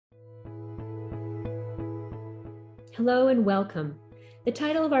Hello and welcome. The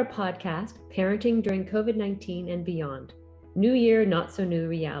title of our podcast, Parenting During COVID-19 and Beyond, New Year, Not So New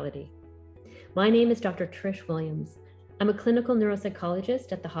Reality. My name is Dr. Tricia Williams. I'm a clinical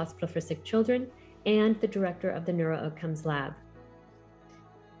neuropsychologist at the Hospital for Sick Children and the director of the Neuro Outcomes Lab.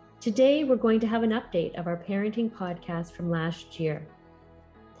 Today, we're going to have an update of our parenting podcast from last year.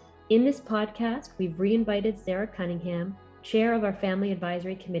 In this podcast, we've re-invited Sarah Cunningham, chair of our Family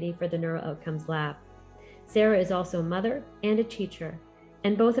Advisory Committee for the Neuro Outcomes Lab. Sarah is also a mother and a teacher,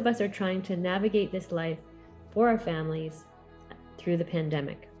 and both of us are trying to navigate this life for our families through the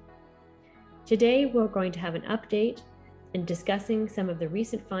pandemic. Today, we're going to have an update and discussing some of the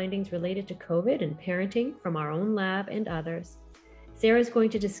recent findings related to COVID and parenting from our own lab and others. Sarah is going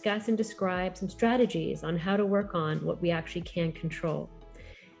to discuss and describe some strategies on how to work on what we actually can control.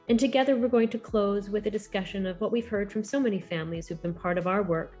 And together, we're going to close with a discussion of what we've heard from so many families who've been part of our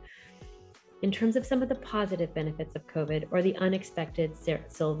work in terms of some of the positive benefits of COVID or the unexpected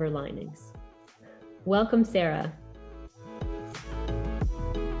silver linings. Welcome, Sarah.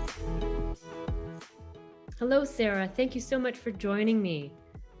 Hello, Sarah. Thank you so much for joining me.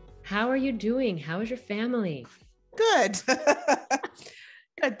 How are you doing? How is your family? Good.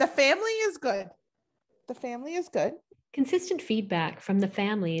 Good. The family is good. The family is good. Consistent feedback from the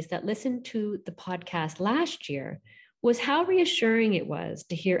families that listened to the podcast last year was how reassuring it was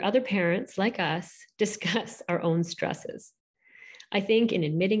to hear other parents like us discuss our own stresses. I think in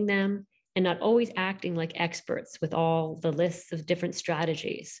admitting them and not always acting like experts with all the lists of different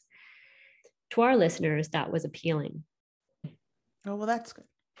strategies. To our listeners, that was appealing. Oh, well, that's good.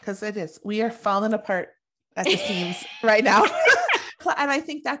 Because it is. We are falling apart at the seams right now. And I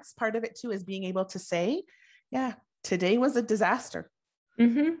think that's part of it too, is being able to say, yeah, today was a disaster.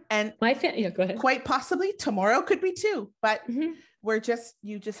 Mm-hmm. And go ahead. Quite possibly tomorrow could be too, but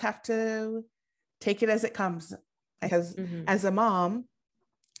you just have to take it as it comes. Because as a mom,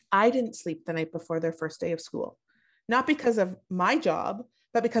 I didn't sleep the night before their first day of school, not because of my job,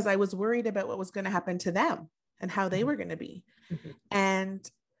 but because I was worried about what was going to happen to them and how they were going to be. And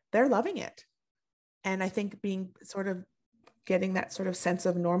they're loving it. And I think getting that sort of sense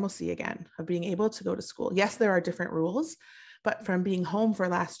of normalcy again, of being able to go to school. Yes, there are different rules, but from being home for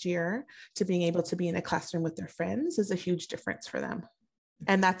last year to being able to be in a classroom with their friends is a huge difference for them.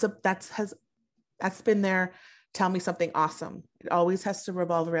 And that's been their tell me something awesome. It always has to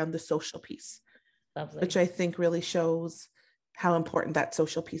revolve around the social piece. Lovely. Which I think really shows how important that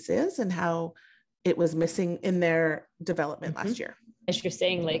social piece is and how it was missing in their development last year. As you're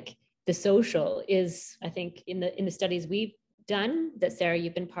saying, like the social is, I think in the studies we've done that Sarah,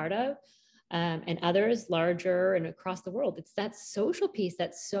 you've been part of, and others larger and across the world, it's that social piece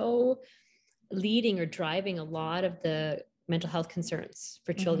that's so leading or driving a lot of the mental health concerns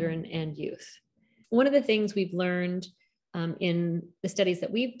for children and youth. One of the things we've learned in the studies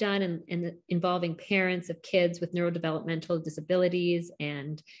that we've done and involving parents of kids with neurodevelopmental disabilities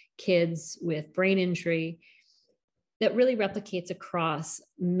and kids with brain injury that really replicates across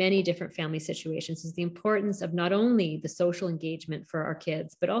many different family situations is the importance of not only the social engagement for our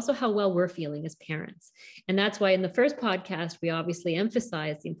kids, but also how well we're feeling as parents. And that's why in the first podcast, we obviously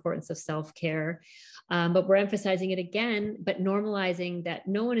emphasized the importance of self-care, but we're emphasizing it again, but normalizing that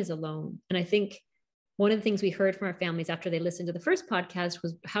no one is alone. And I think one of the things we heard from our families after they listened to the first podcast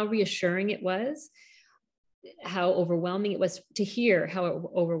was how reassuring it was, how overwhelming it was to hear how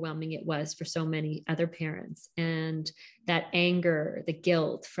overwhelming it was for so many other parents, and that anger, the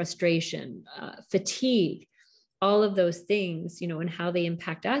guilt, frustration, fatigue, all of those things, and how they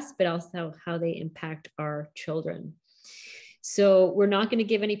impact us, but also how they impact our children. So we're not going to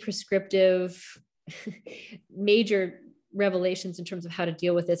give any prescriptive major revelations in terms of how to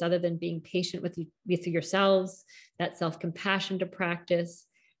deal with this, other than being patient with yourselves, that self-compassion to practice,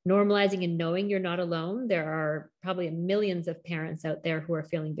 normalizing and knowing you're not alone. There are probably millions of parents out there who are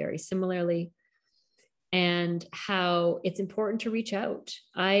feeling very similarly, and how it's important to reach out.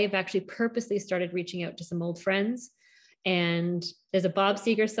 I've actually purposely started reaching out to some old friends, and there's a Bob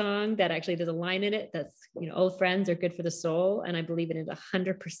Seger song that actually there's a line in it that's, old friends are good for the soul. And I believe in it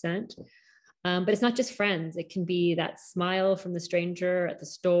 100%. But it's not just friends. It can be that smile from the stranger at the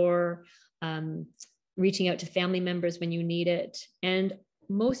store, reaching out to family members when you need it. And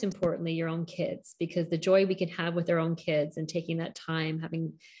most importantly, your own kids, because the joy we can have with our own kids and taking that time,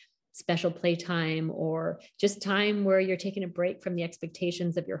 having special playtime, or just time where you're taking a break from the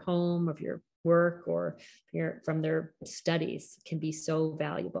expectations of your home, of your work, or from their studies, can be so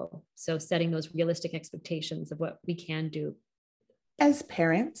valuable. So setting those realistic expectations of what we can do. As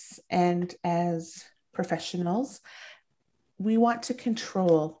parents and as professionals, we want to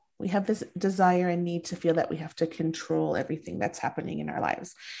control We have this desire and need to feel that we have to control everything that's happening in our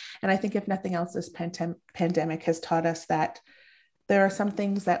lives. And I think if nothing else, this pandemic has taught us that there are some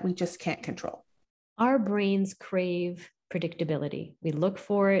things that we just can't control. Our brains crave predictability. We look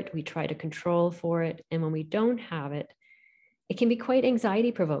for it, we try to control for it. And when we don't have it, it can be quite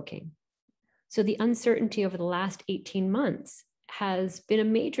anxiety provoking. So the uncertainty over the last 18 months has been a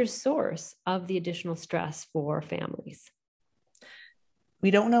major source of the additional stress for families.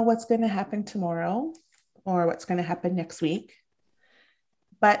 We don't know what's going to happen tomorrow or what's going to happen next week,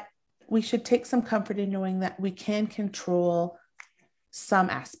 but we should take some comfort in knowing that we can control some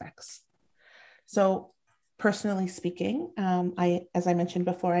aspects. So personally speaking, as I mentioned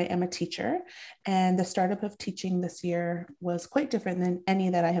before, I am a teacher, and the startup of teaching this year was quite different than any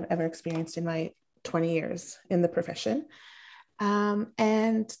that I have ever experienced in my 20 years in the profession.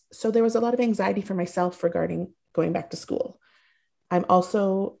 And so there was a lot of anxiety for myself regarding going back to school. I'm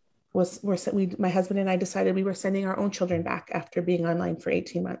also my husband and I decided we were sending our own children back after being online for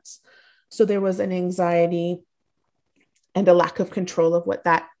 18 months. So there was an anxiety and a lack of control of what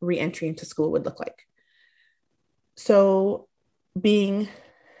that reentry into school would look like. So being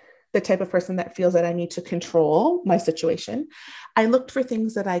the type of person that feels that I need to control my situation, I looked for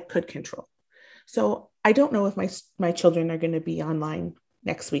things that I could control. So I don't know if my children are going to be online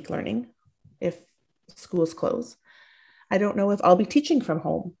next week learning if schools close. I don't know if I'll be teaching from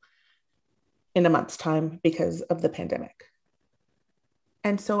home in a month's time because of the pandemic.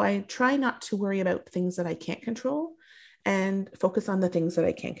 And so I try not to worry about things that I can't control and focus on the things that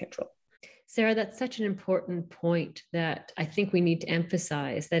I can control. Sarah, that's such an important point that I think we need to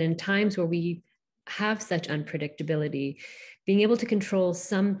emphasize, that in times where we have such unpredictability, being able to control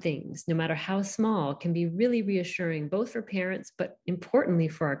some things, no matter how small, can be really reassuring, both for parents, but importantly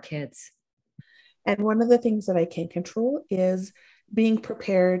for our kids. And one of the things that I can control is being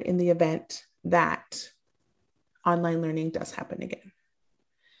prepared in the event that online learning does happen again.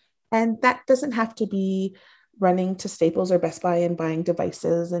 And that doesn't have to be running to Staples or Best Buy and buying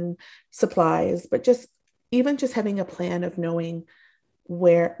devices and supplies, but just having a plan of knowing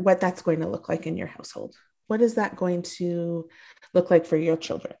what that's going to look like in your household. What is that going to look like for your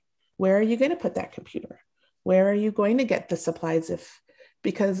children? Where are you going to put that computer? Where are you going to get the supplies?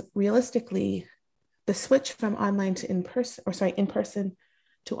 Because realistically, the switch from online to in person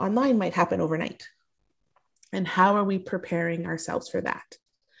to online might happen overnight. And how are we preparing ourselves for that?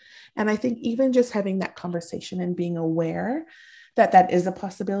 And I think even just having that conversation and being aware that that is a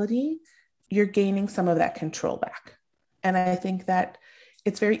possibility, you're gaining some of that control back. And I think that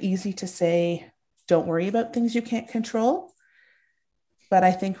it's very easy to say, don't worry about things you can't control. But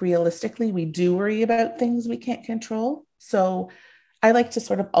I think realistically, we do worry about things we can't control. So I like to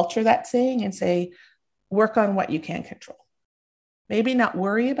sort of alter that saying and say, work on what you can control. Maybe not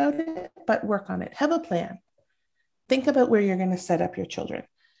worry about it, but work on it. Have a plan. Think about where you're going to set up your children.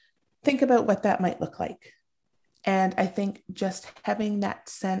 Think about what that might look like. And I think just having that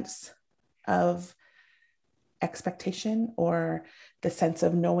sense of expectation or the sense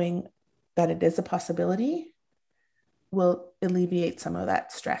of knowing that it is a possibility will alleviate some of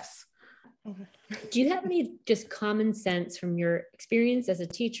that stress. Do you have any just common sense from your experience as a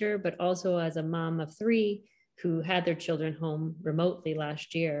teacher, but also as a mom of 3 who had their children home remotely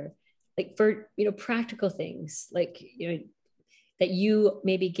last year, like for, practical things, like, that you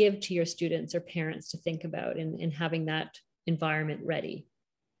maybe give to your students or parents to think about in having that environment ready?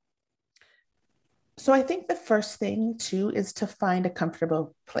 So I think the first thing too is to find a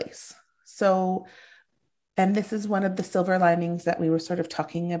comfortable place. So, and this is one of the silver linings that we were sort of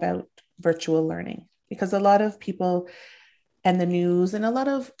talking about virtual learning, because a lot of people and the news and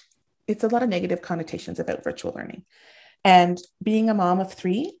it's a lot of negative connotations about virtual learning. And being a mom of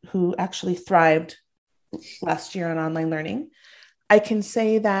 3 who actually thrived last year on online learning, I can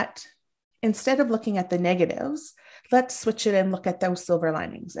say that instead of looking at the negatives, let's switch it and look at those silver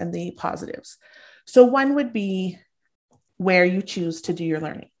linings and the positives. So one would be where you choose to do your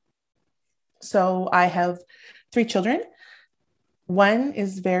learning. So I have 3 children. One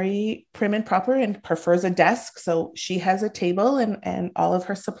is very prim and proper and prefers a desk. So she has a table and all of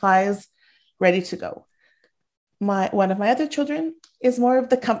her supplies ready to go. One of my other children is more of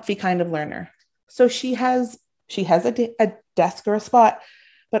the comfy kind of learner. So she has a desk or a spot,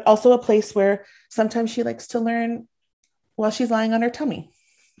 but also a place where sometimes she likes to learn while she's lying on her tummy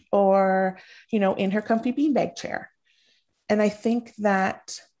or, in her comfy beanbag chair. And I think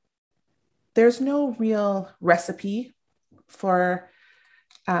that there's no real recipe for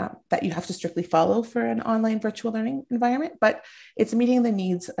that you have to strictly follow for an online virtual learning environment, but it's meeting the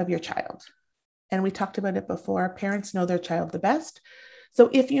needs of your child. And we talked about it before. Parents know their child the best. So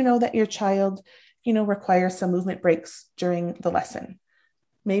if you know that your child, requires some movement breaks during the lesson,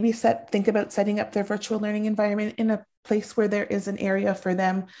 maybe think about setting up their virtual learning environment in a place where there is an area for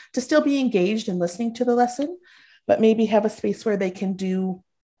them to still be engaged and listening to the lesson, but maybe have a space where they can do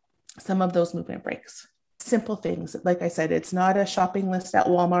some of those movement breaks. Simple things. Like I said, it's not a shopping list at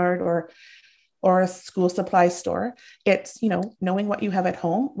Walmart or a school supply store. It's, knowing what you have at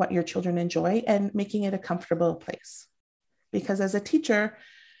home, what your children enjoy, and making it a comfortable place. Because as a teacher,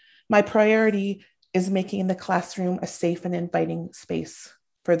 my priority is making the classroom a safe and inviting space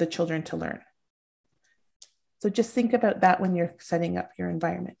for the children to learn. So just think about that when you're setting up your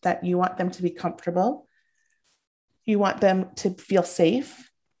environment, that you want them to be comfortable. You want them to feel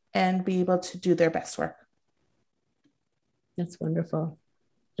safe and be able to do their best work. That's wonderful.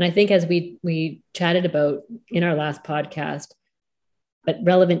 And I think as we chatted about in our last podcast, but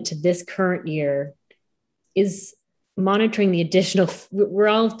relevant to this current year, is monitoring the additional, we're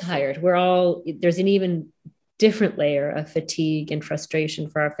all tired. There's an even different layer of fatigue and frustration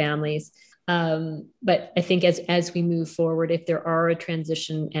for our families. But I think as we move forward, if there are a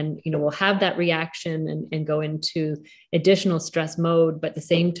transition and, we'll have that reaction and go into additional stress mode, but at the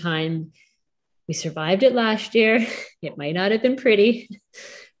same time, we survived it last year. It might not have been pretty,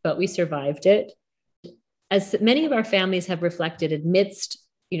 but we survived it. As many of our families have reflected amidst,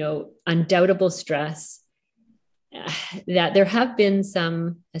 undoubtable stress, that there have been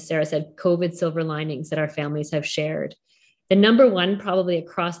some, as Sarah said, COVID silver linings that our families have shared. The number one, probably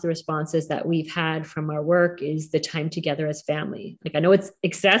across the responses that we've had from our work, is the time together as family. Like, I know it's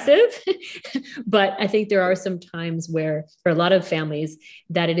excessive, but I think there are some times where, for a lot of families,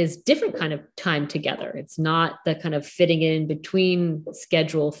 that it is different kind of time together. It's not the kind of fitting in between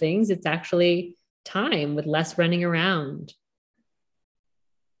schedule things. It's actually time with less running around.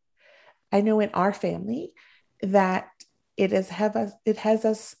 I know in our family that it has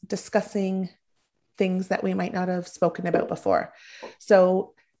us discussing things that we might not have spoken about before.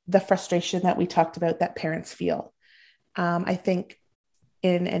 So the frustration that we talked about that parents feel. I think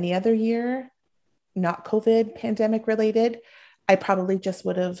in any other year, not COVID pandemic related, I probably just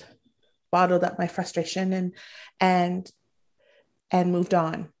would have bottled up my frustration and moved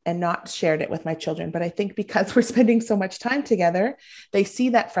on and not shared it with my children. But I think because we're spending so much time together, they see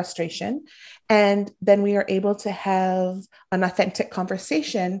that frustration. And then we are able to have an authentic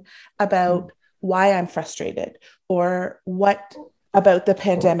conversation about why I'm frustrated, or what about the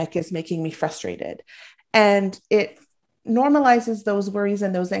pandemic is making me frustrated. And it normalizes those worries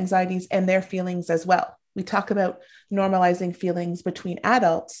and those anxieties and their feelings as well. We talk about normalizing feelings between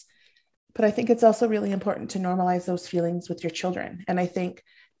adults, but I think it's also really important to normalize those feelings with your children. And I think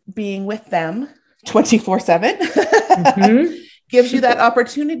being with them 24/7 gives you that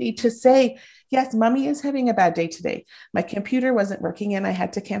opportunity to say, yes, mommy is having a bad day today. My computer wasn't working and I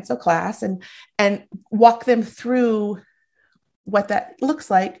had to cancel class, and walk them through what that looks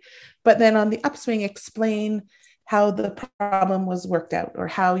like. But then on the upswing, explain how the problem was worked out, or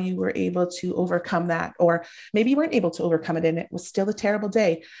how you were able to overcome that, or maybe you weren't able to overcome it and it was still a terrible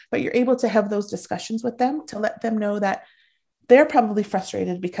day, but you're able to have those discussions with them to let them know that they're probably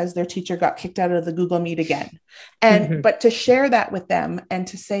frustrated because their teacher got kicked out of the Google Meet again. And, but to share that with them and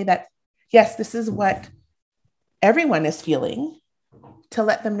to say that, yes, this is what everyone is feeling, to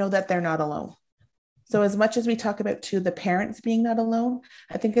let them know that they're not alone. So as much as we talk about too, the parents being not alone,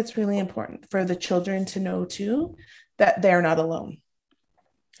 I think it's really important for the children to know too, that they're not alone.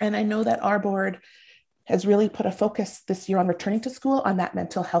 And I know that our board has really put a focus this year on returning to school on that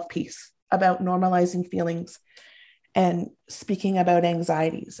mental health piece, about normalizing feelings and speaking about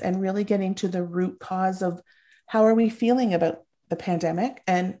anxieties, and really getting to the root cause of how are we feeling about the pandemic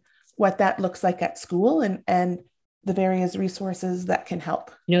and what that looks like at school, and the various resources that can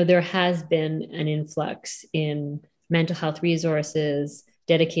help. There has been an influx in mental health resources,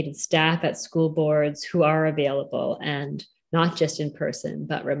 dedicated staff at school boards who are available, and not just in person,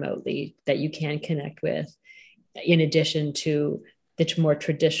 but remotely, that you can connect with, in addition to the more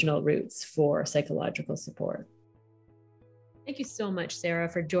traditional routes for psychological support. Thank you so much, Sarah,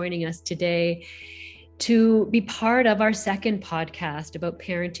 for joining us today to be part of our second podcast about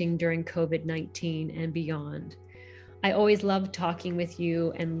parenting during COVID-19 and beyond. I always love talking with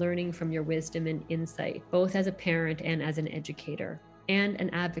you and learning from your wisdom and insight, both as a parent and as an educator and an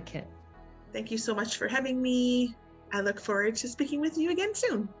advocate. Thank you so much for having me. I look forward to speaking with you again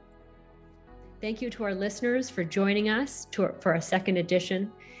soon. Thank you to our listeners for joining us for our second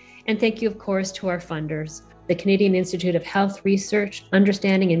edition. And thank you, of course, to our funders, the Canadian Institute of Health Research,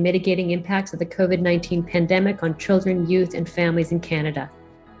 Understanding and Mitigating Impacts of the COVID-19 Pandemic on Children, Youth, and Families in Canada.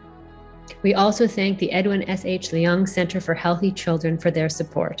 We also thank the Edwin S.H. Leung Center for Healthy Children for their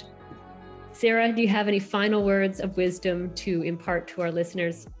support. Sarah, do you have any final words of wisdom to impart to our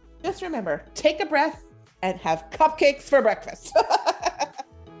listeners? Just remember, take a breath and have cupcakes for breakfast.